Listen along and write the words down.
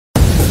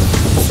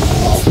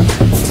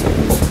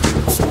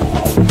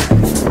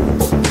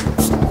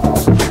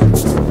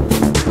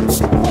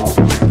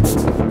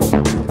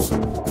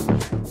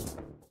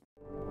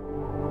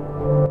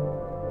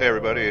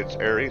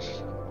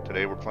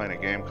playing a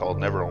game called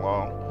Never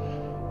Alone.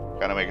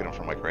 Kind of making them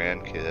for my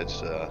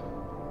grandkids.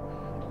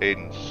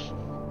 Aiden's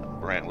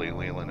Brantley,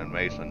 Leland, and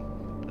Mason.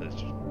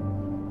 It's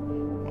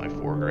my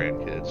 4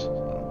 grandkids.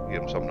 So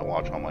give them something to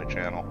watch on my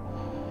channel.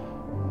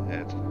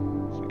 It's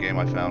a game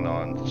I found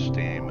on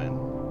Steam and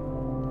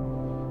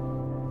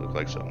looked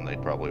like something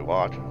they'd probably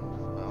watch.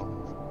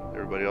 Well,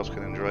 everybody else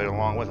can enjoy it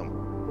along with them.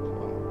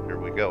 So here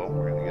we go.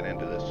 We're going to get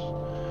into this.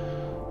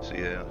 See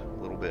you in a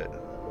little bit.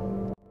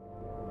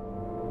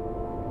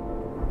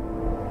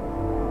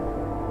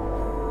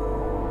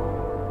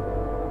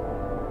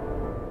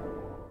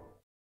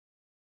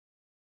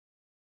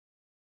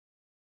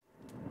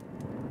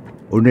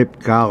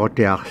 Inupiaq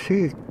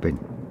tearsiitpin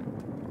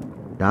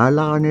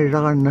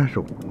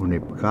taalaranilaraannasuk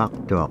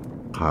Inupiaqtuaq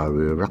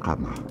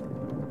qaaviuraqama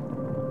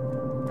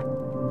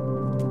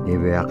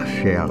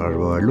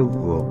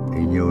niviaqsiaqarualuguuq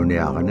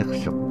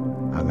iñuuniaqanersuq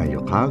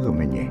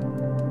angayoqaagamini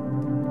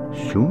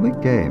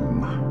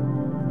sumitaimma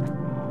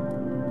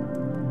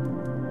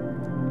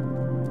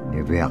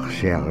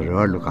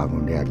niviaqsiaqarualuq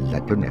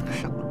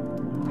amuniallatuneqsaq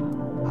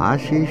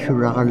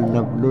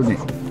aasiisulaqallavluni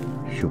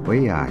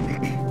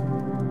supayaanik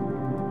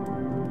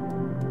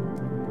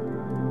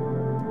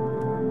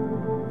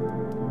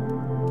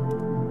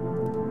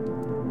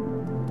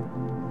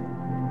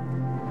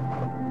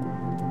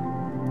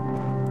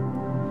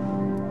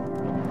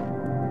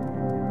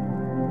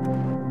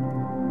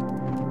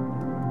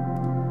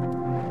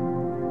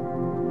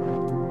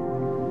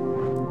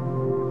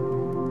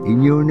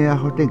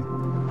Inuuniaquteng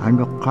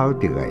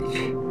anuqqautigait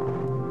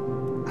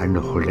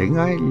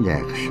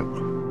anuqulingaallaaqsuq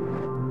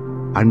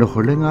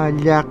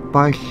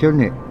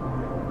anuqulingaallaaqpaalluni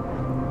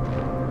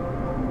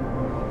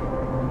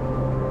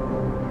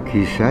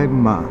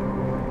kisaimma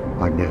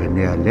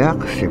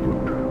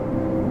anernialaaqsivut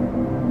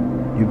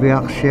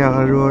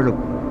niviaqsiaqalualuk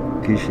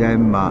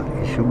kisaimma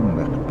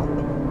isummeqpoq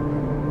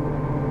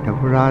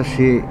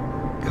tapuraasi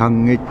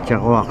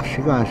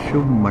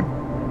kangitsaquaqsigaasumman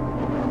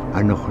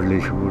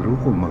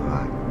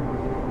anuqlisuguruqumagaan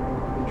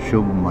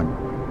summan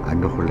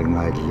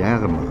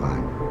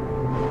anuqulingaallaaqamagaan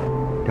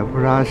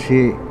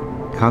tapuraasi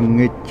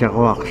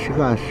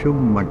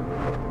kangitsaquaqsigaasumman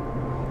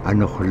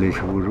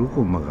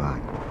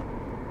anuqlisuguruqumagaan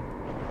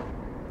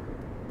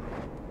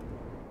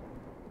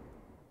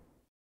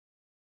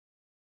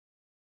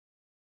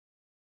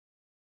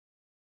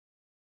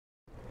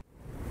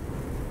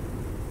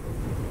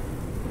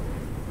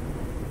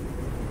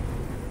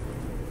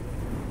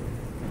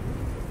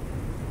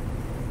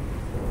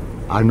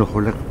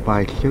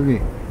anuquliqpaalluni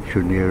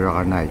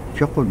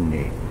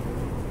suniuraqanaitsoqunni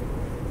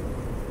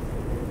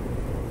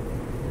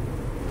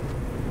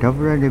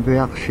tavrani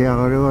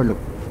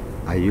viaqsiaqarualuk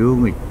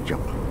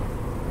ayuungitsoq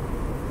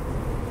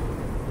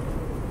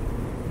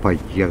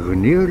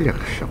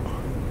payyagniuliqsoq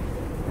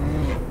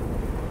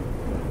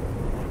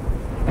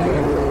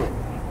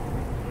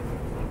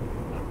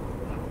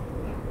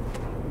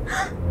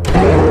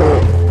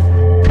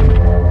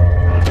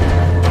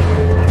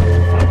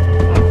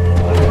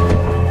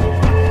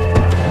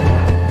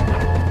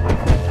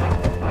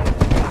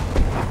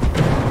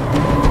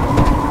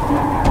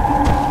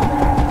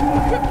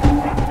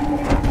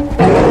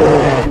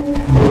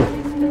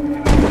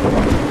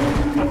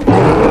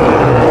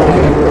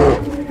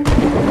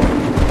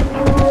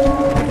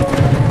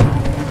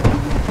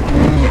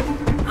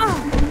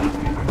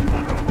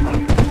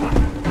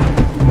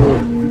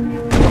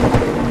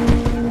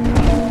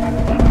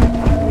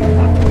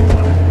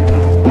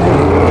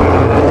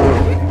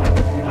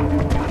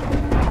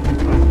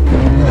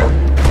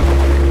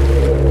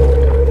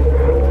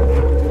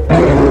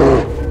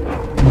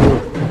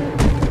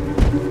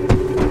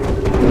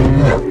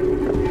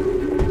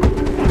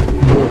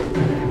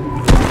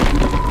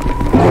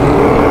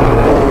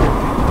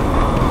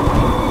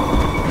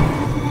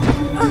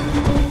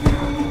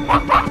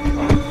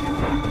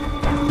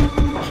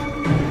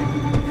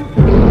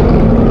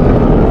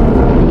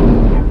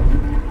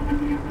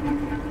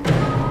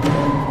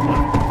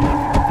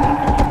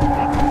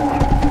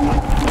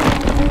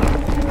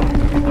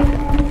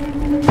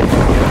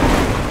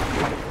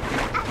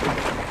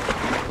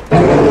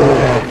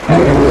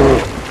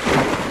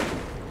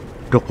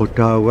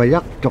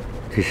toqutaavajaqtoq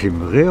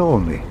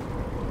kisimriorumi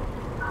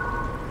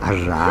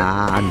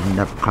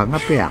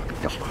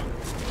arraannapqangapiaqtoq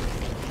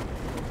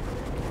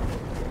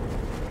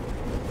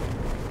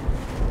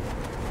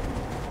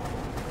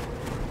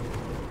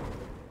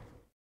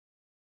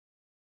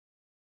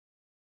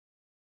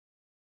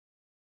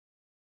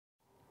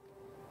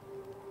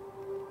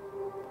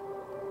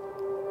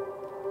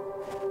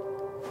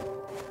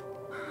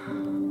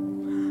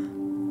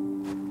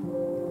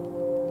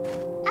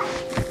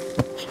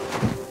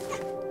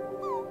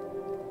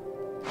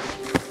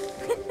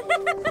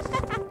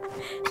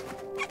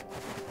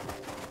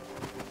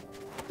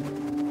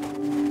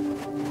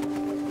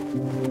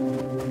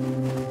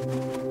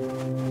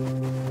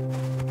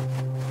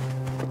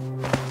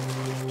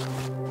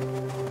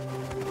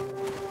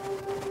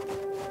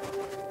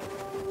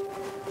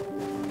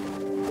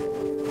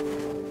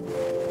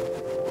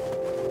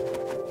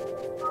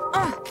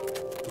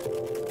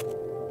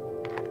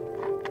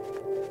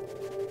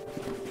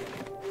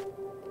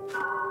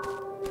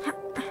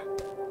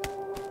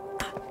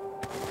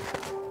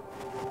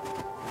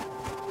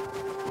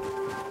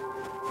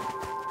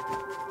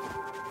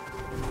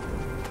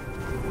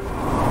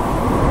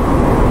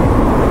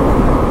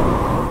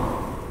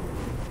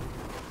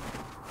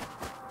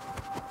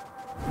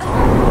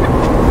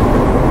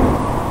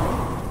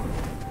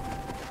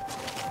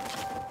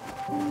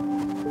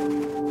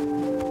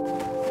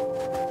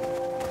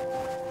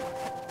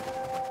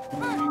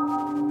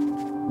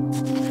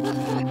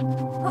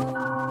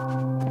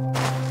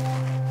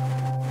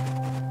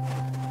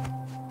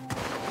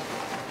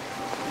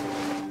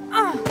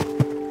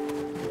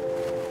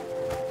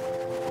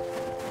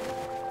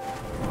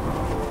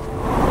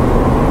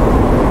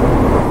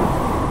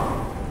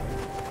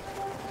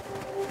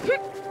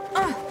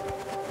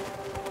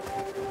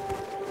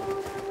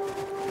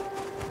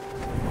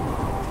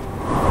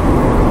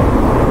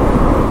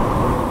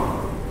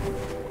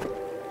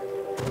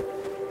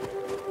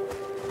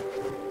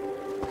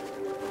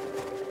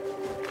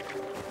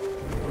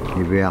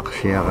nibeak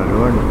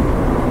siagaruan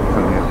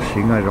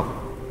kangeksingarok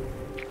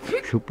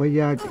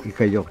supaya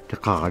ikayok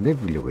tekakane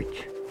bilugit.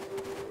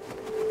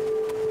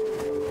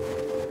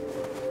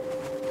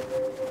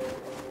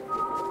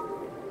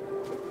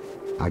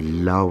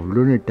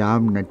 Allawlo ni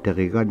tam na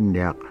terigan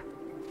niyak.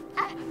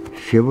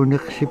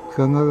 Sibuneksip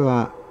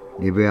kangara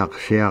nibeak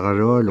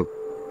siagaruan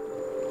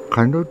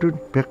kanudun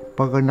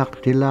pekpaganak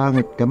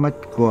tilangit tamat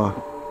ko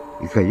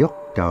ikayok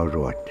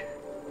tauruat.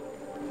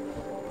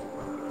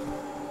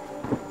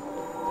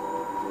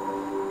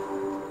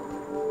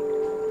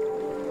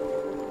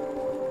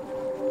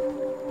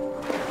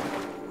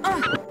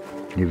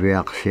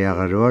 Nibeak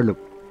siagaruan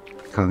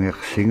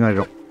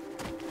kangeksingarok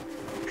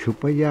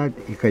supaya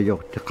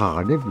ikayok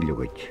tekakane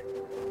bilugit.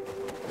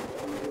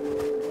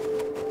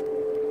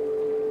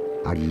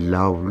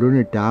 Allawlo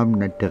ni tam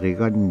na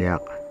terigan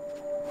niyak.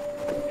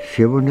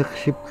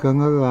 Sibuneksip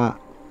kangara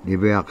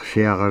nibeak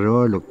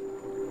siagaruan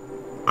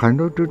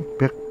kanudun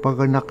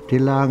pekpaganak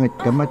tilangit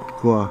tamat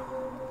ko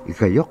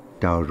ikayok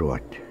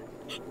tauruat.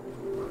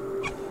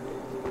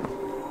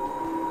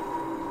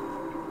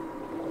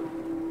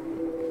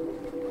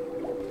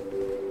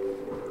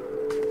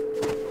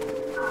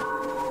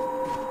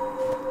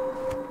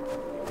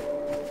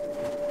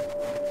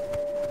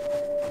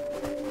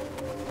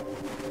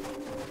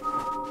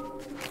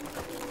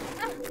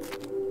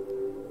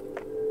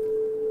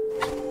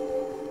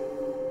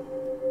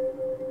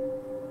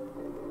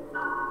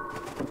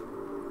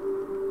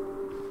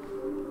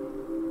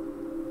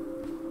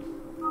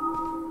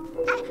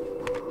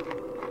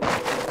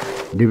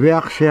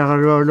 Nibeak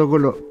siagaruan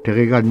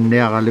terigan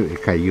niagalu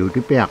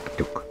ikayudipiaq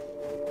tuk.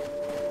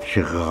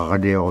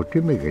 Sigagane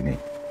otimigini.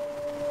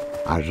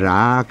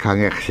 Ara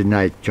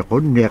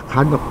kangeksinaichokun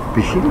niakanok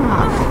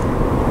pisilaak.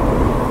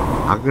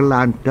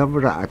 Aglaan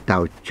tabra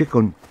atau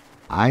chikun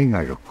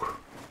aingaruk.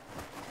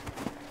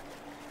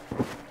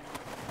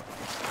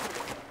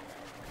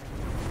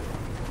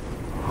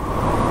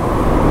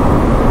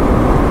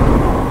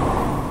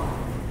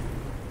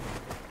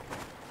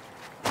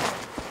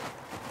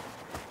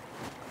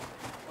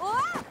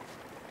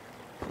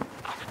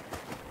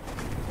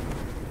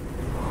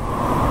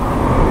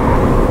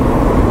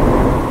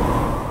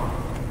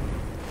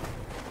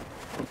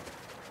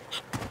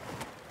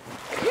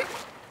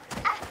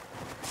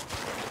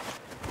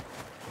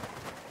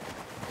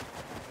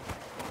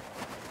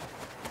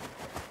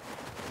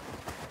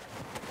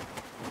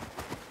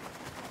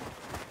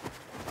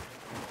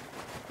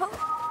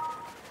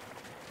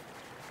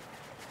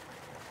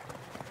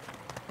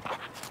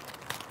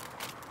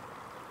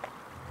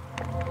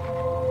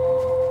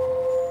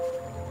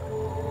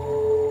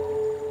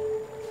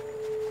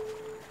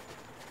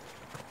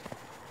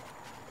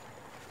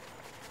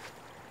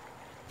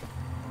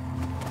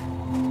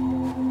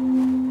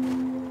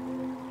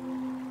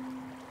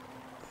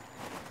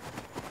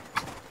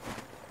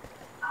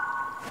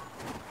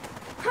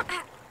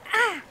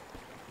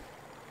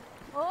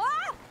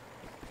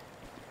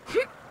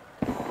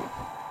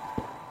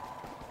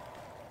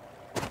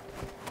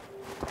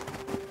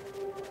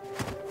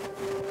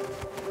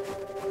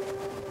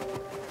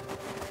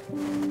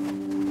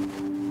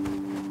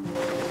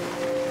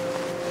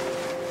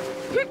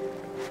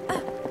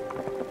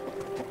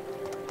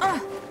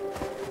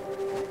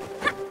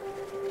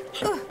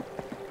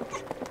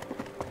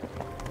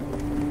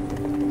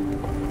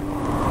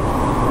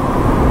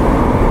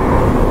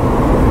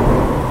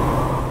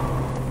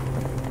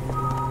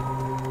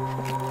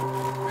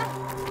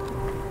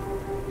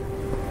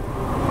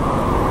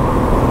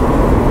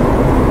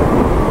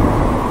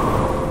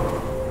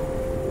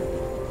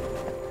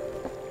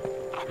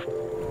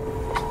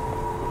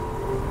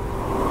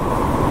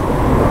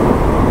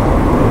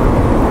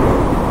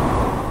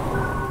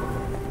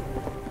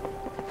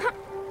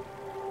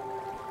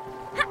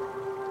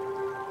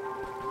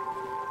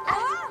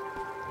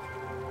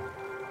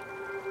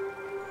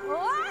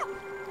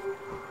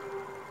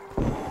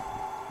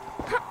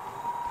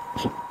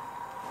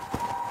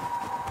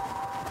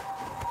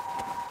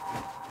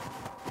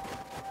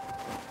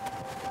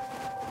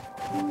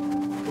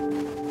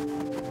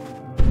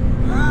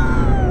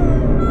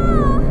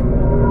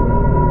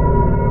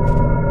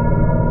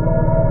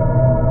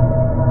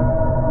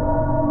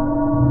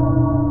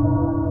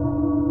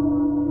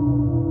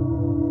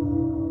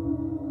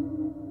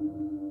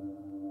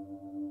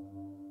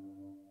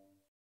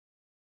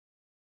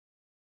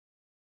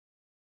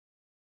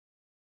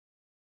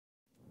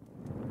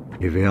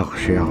 Nibeak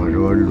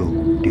siagaruan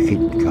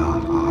dikit ka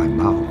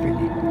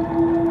aimarvini.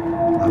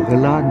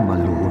 Agalaan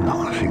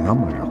malunak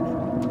singamarak.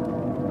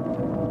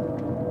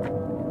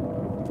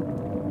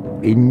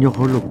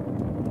 Inyokolok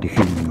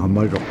dikin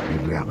ngamarok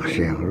nibeak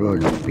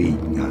siagaruan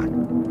pingan.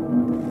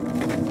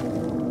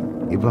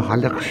 Iba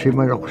halak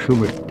simarok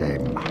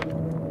sumitema.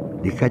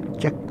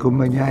 Dikatsak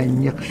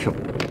kumanyain yaksok.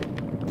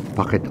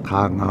 Pakit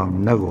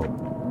kangam nago.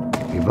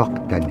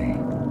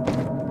 Ibaktani.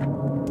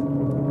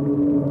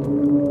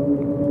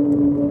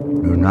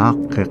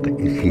 Nunakik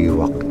iki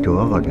waktu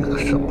akan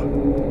iksok.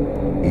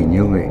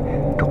 Inyungi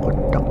tukot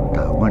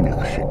taktawan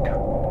iksit.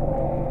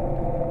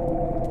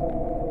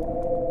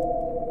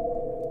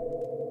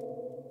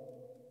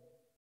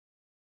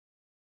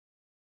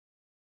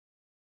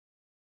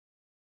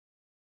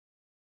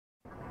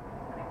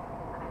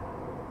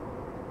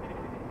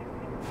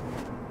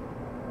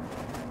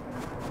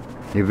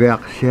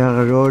 Inupiaq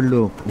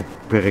siarolu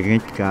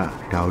upperingit ka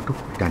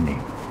tautuktani.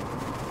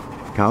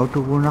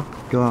 Tautukunak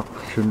tuak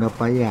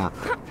sunapayak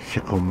sa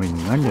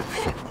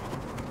kuminganaksak.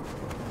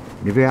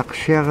 Inupiaq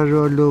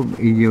siarolu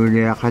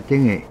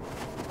iyuniakatingi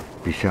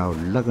pisaw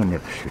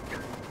laganaksut.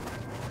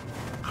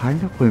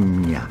 Kano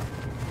kumnya?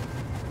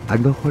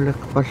 Ano ko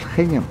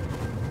lakpaskanyam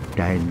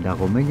dahil na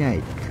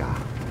kumanyait ka?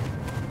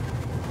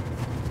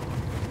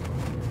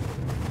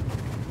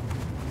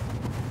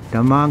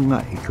 Tama nga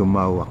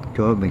ikumawak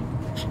tuamin.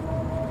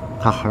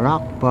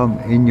 Kakarakpam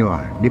inyo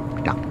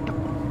liptaktak.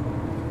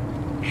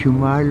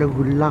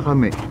 Sumalagula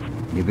kami.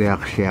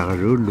 Inupiaq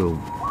siarolu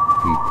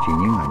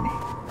itiningani.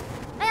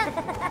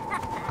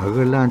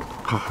 Agalan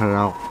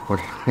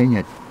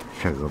kakarakpaskanyat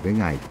sa gabi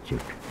nga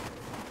itut.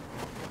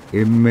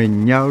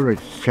 Imenyawrat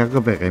sa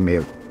gabi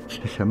kami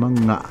sa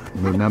mga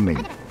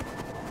namin.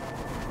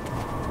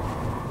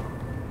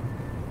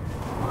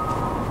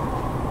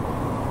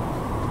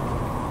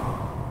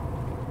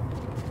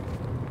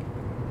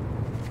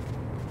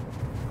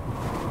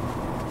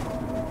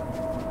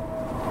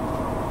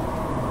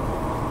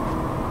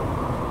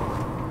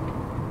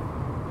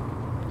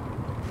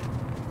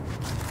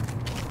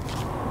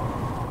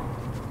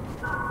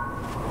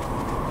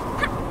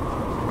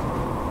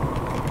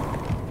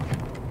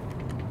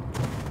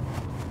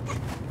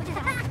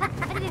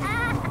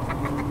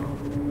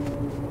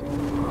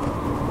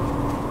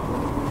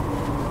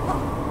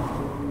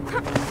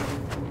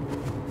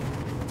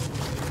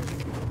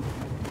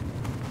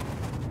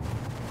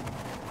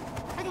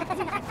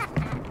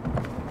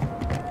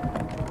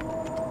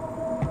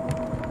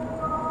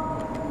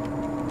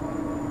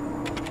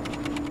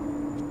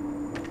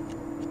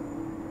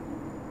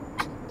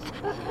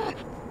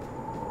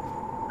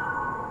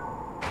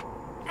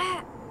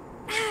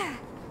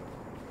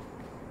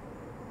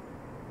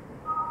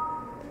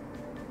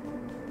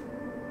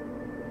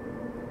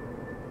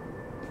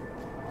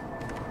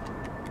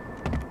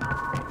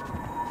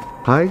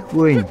 Kay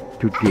Gwen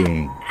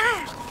tuting.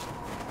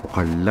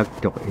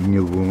 Ukalagtok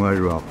inyo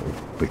bungarwak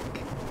upik.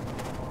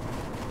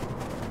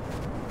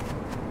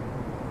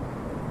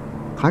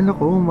 Kano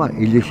ko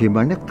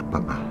mailisimanak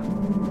pa nga.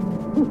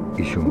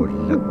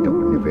 Isumulagtok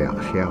ni Inupiaq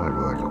siya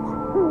kalwalo ko.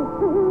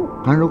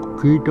 Kano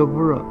kita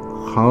pura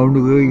kau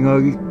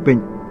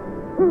nagingagikpen.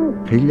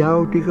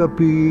 Kilaw ti ka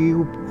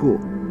piup ko.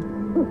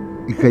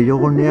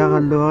 Ikayo ko niya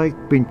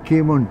kalwakikpen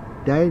kimon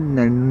dahil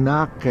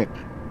nanakek.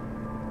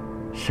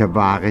 Sa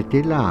bakit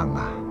ilang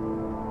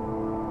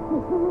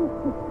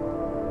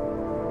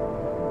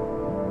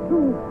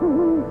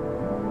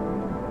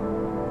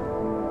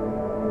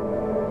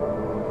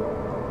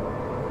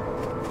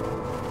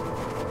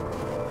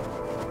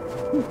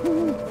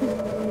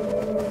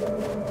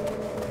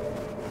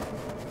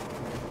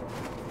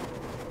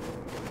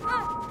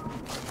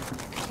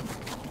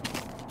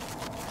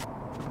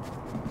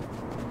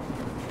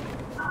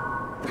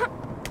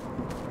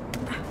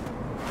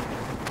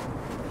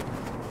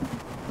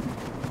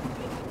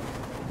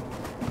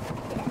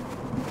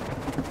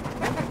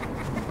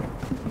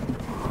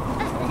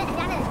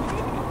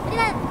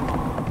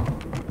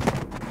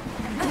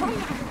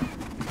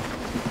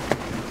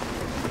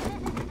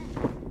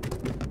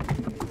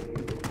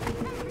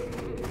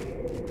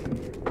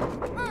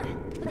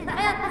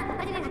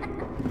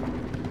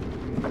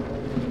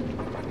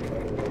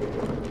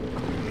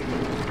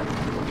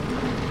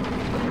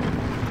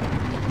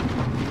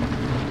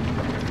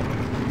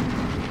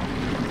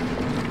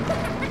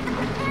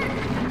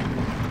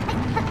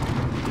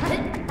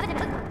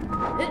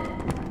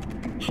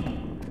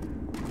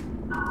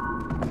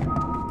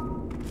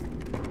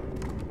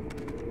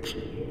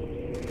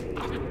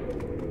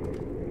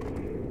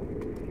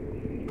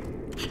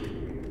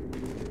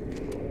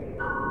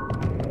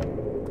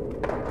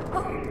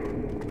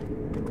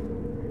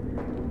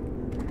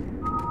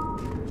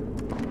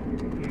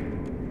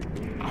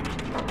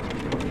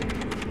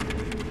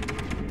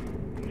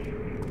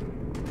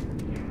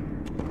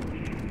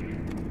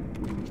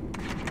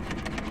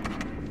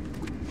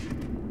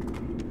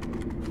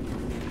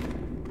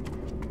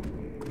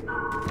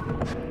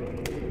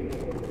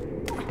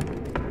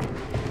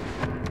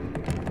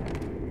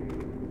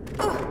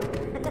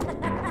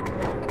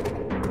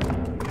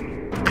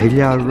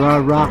Kaya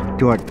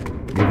rarak tuat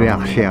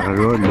Inupiaq siya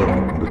kalwalo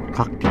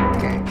butkaktik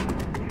kay.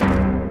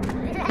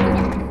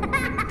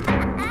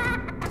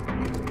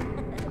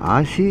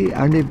 Asi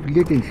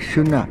anibliting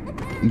suna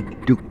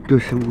itukto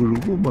sa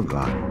urugo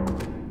maga.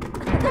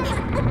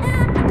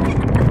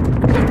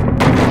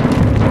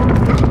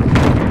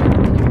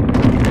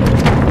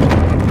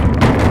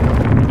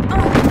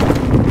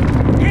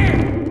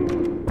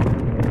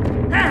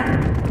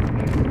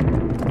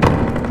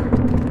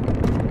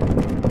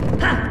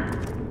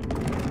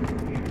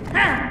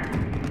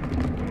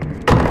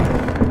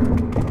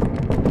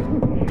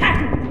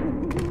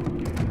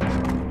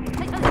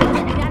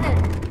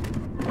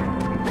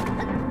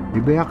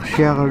 Inupiaq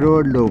siya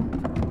kalwalo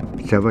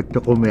sabat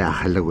ko may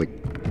akalawit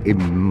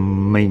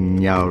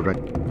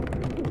imenyawrat.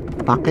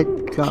 Bakit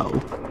ka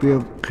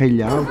upiyag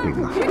kayaw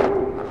tinga?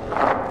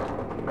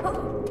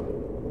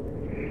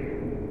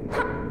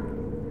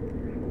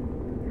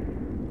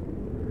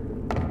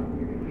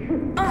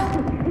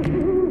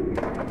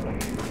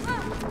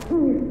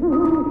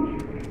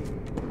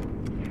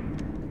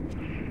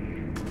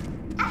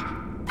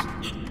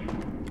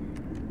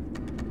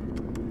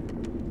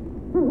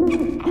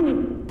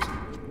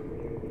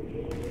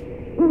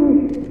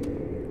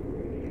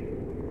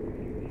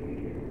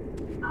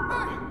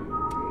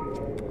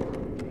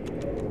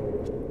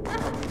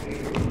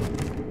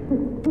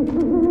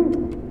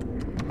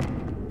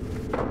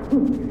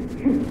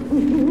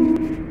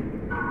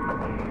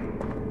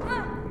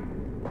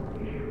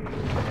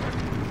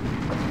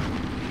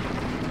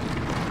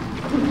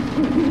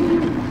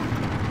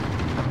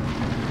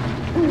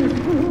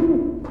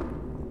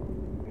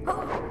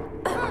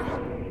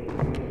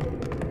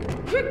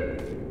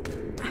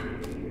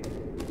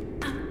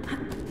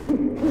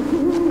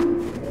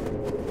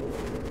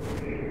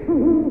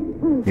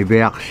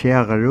 Inupiaq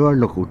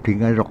siaqalualuk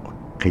utingaluq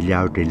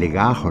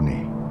qillautiligaaquni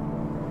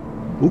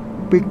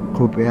ukpik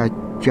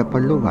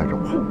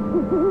qupiatchapalungaluq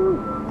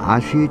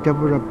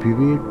aasiitapula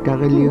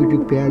piviittaqiliuti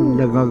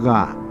piallagaga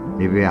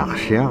Inupiaq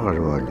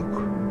siaqalualuk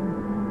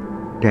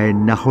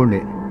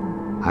tainnaxuni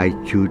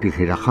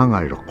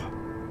aitsuutikilaqangaluq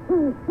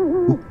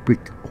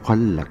ukpik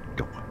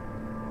uqallaktuq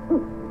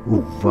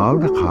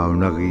uvvauna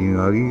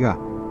qaunagiingagiga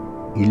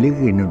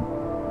iliginun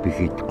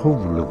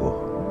pikitquvlugu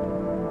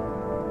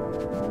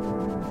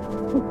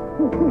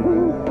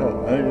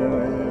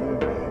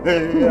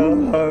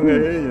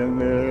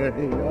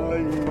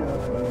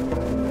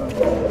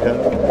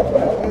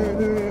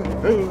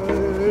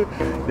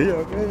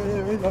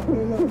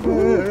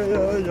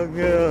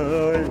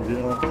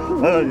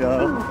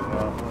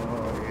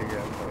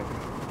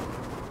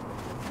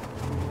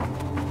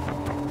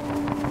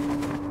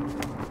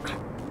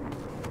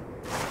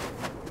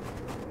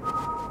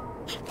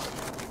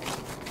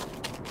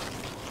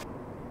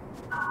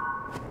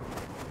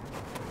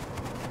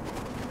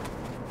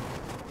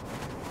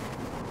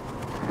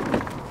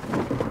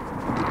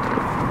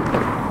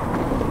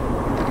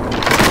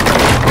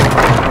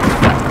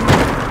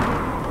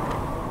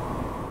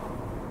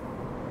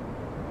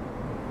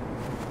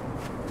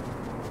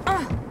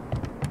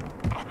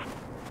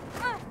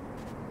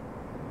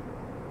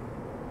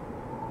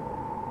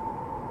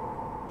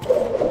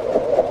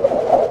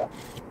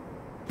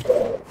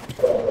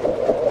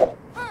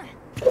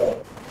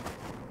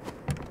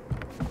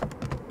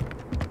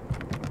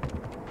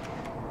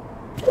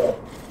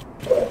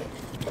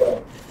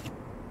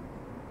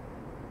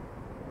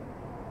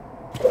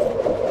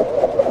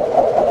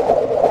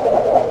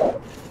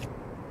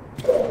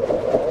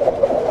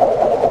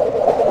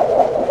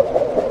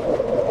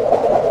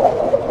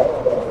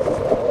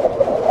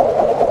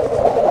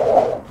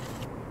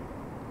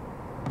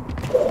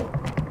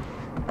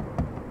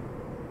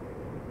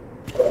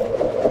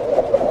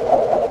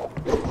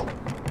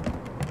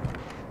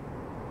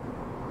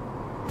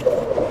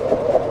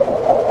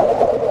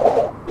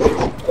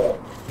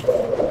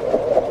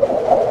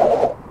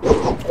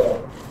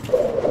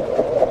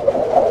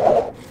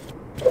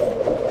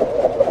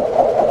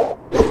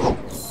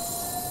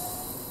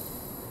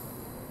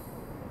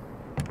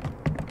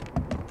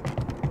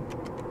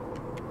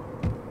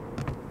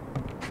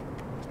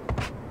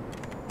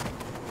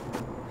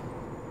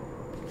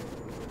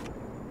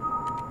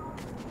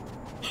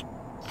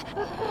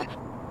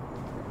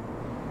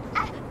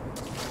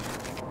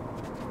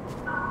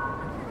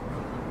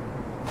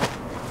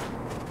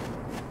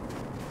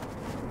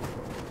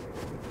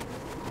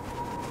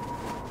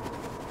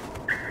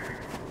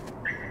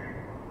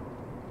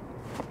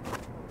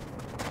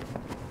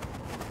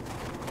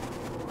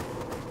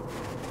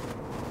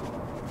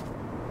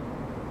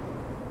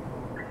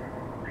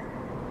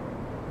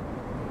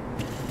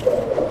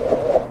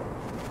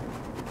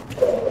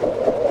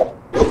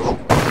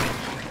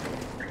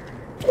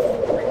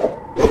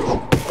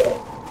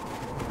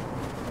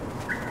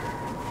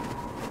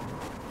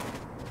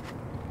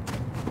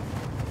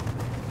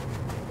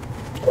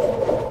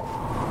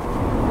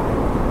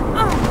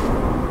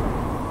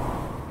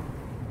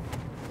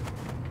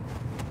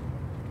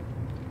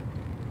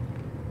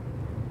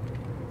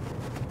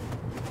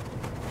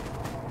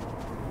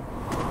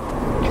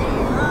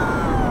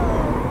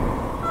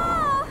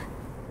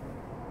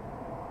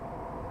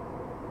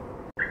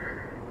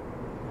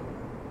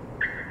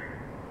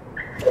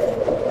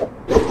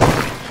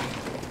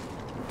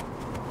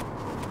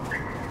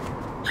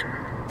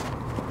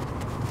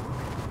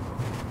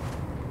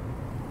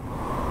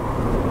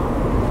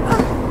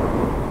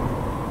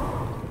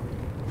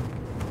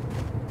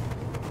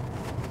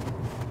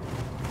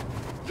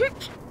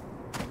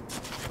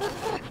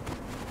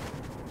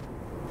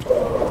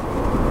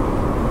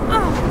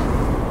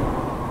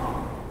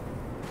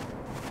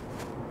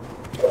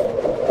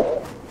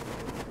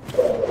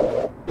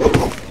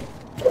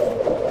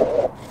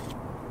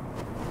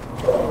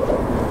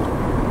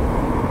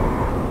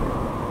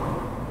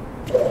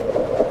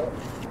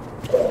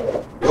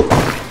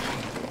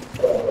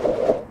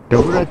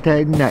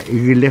Tauratainna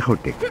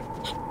igilehotik.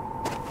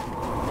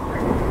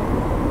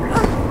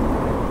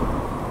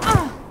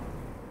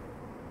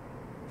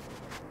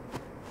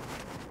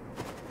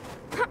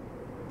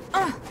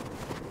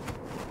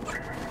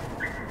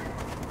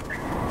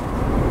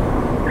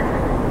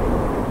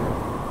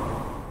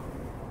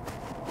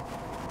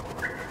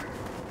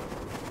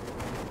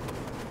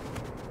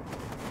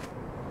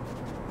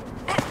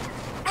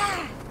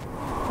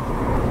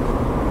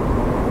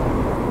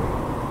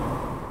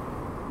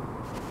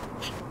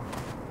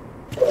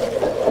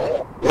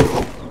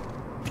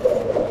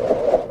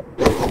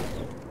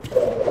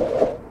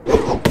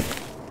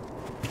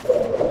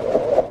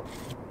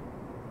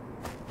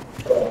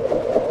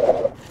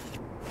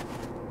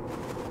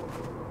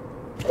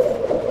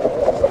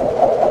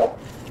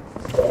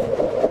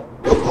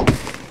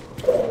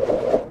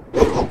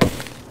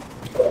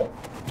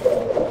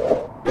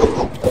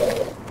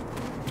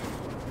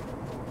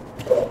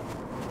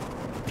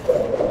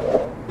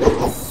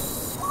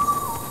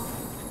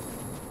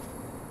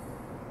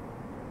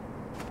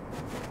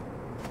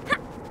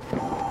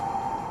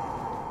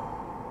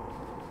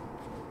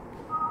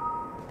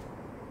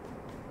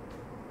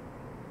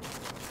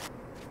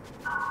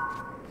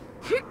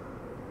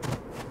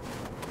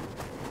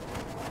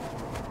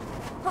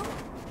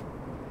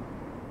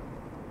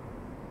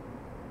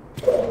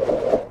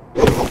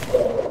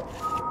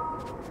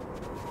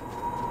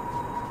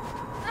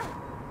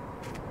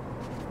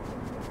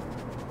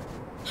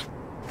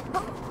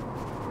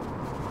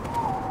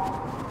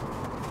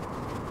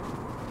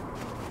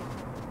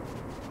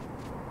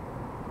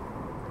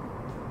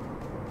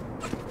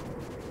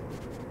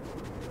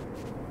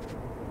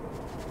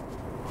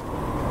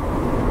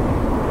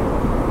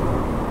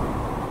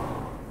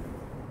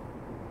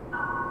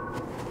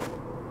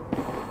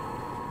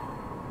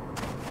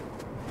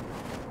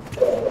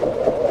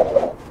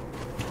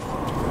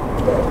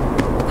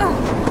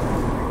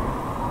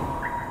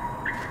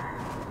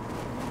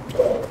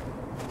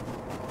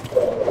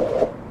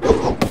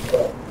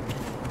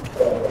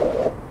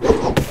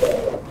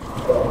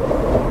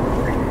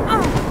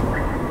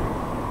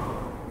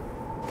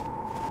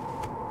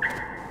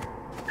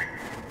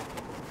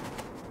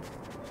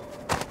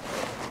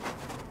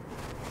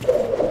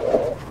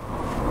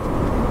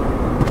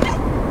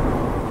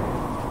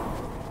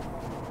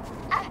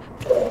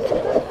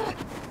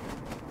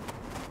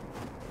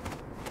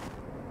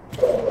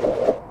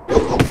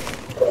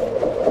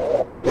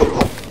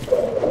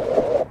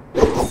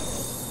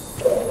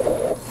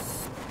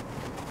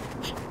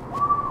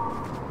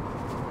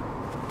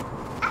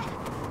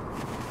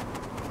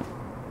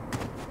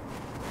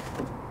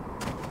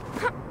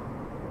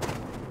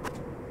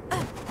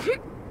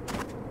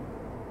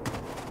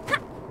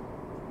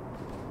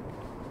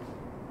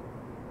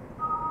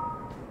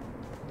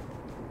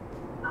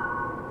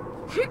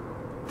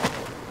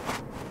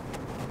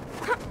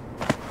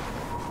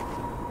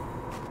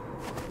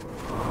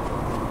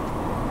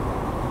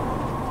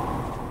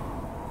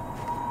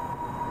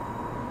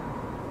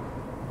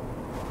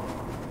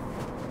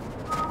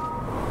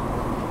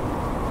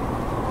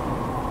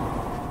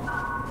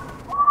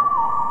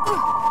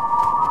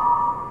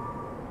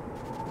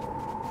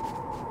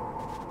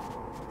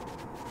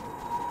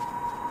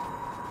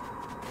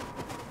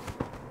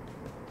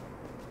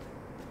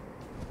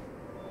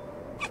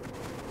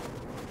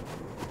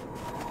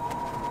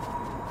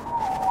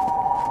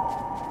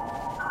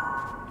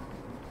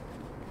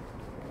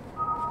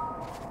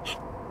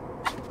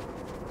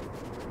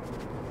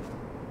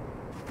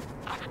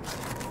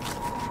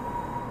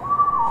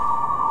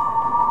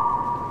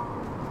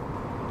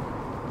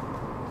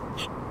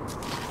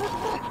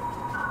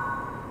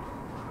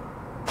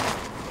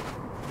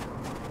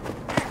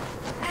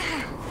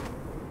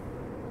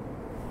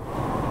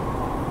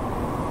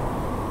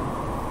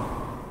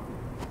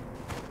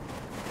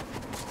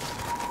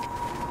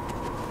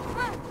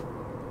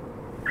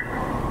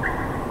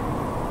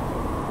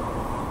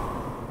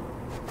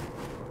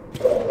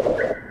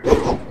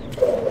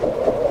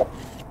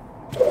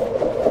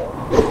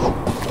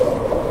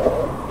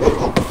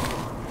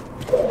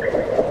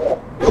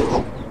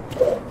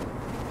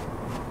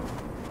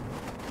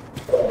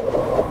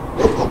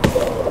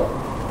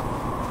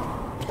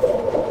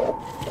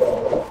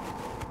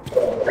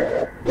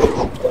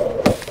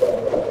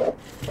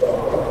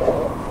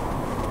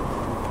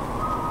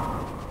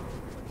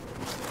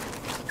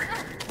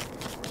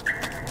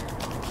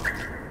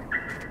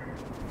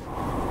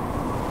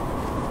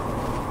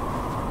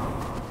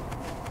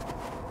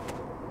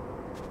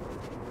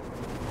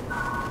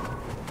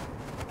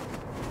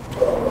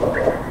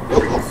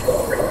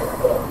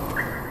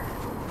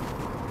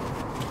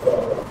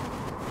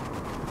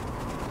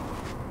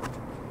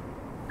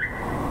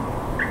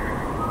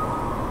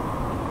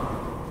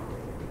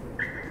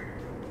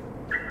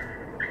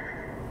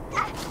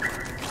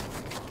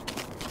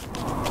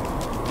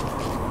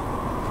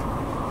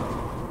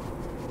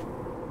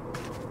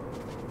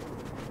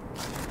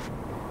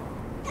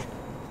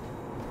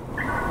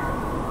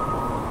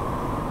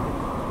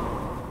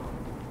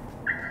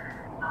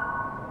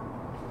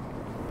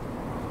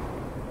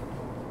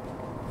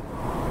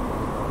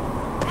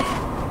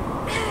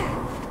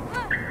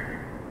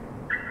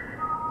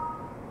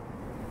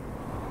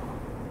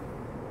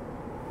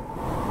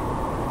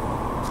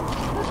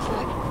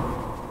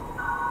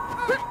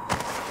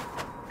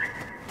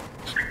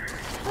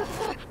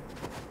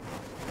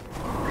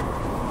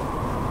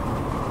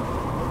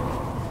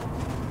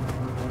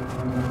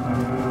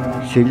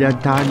 sila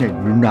taanat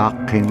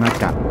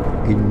nunaaqqiнгата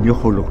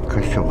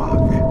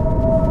иннюхулуккассораак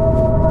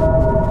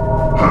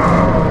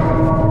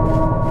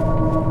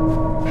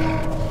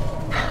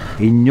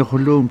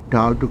иннюхулуум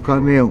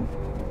таутукамиу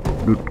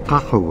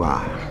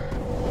нутқақугаа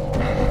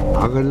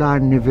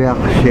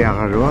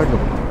агалааннивиақсиаралуалу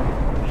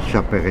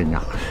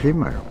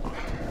саперинарсималу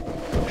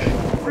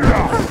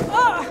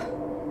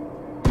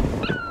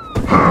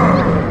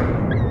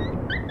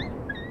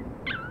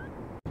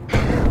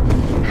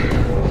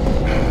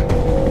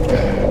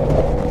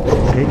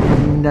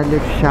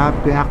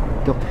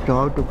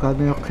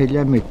налексаапиартортоотукамиу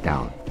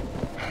қиламитаа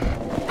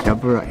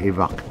табра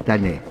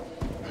ивақтане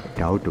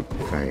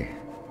таутуккай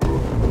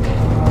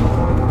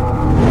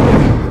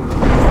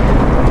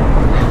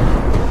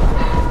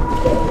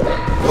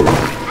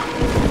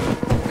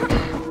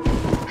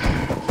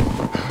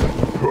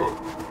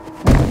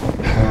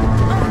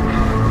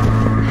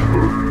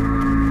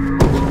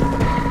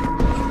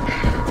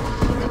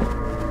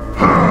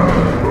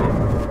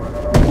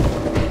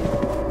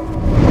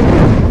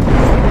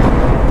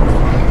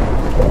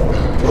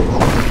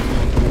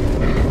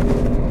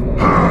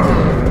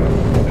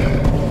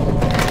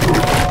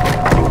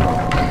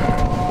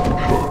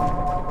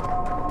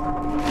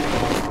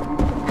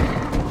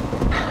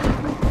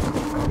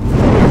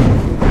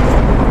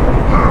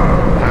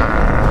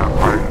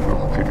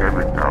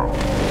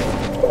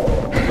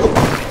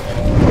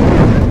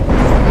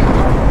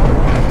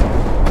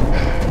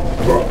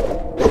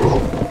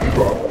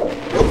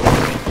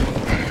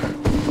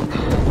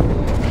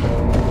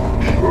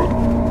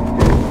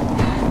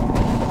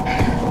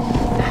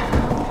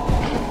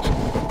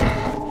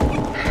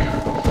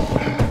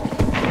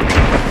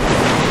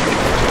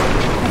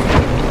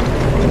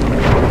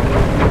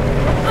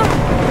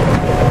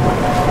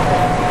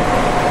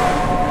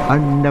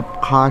annap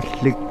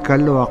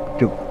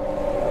qaaslikkaluartuk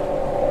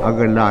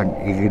agalaan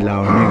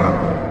igilauninga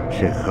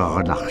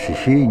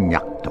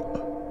serraqanarсисиинниартоq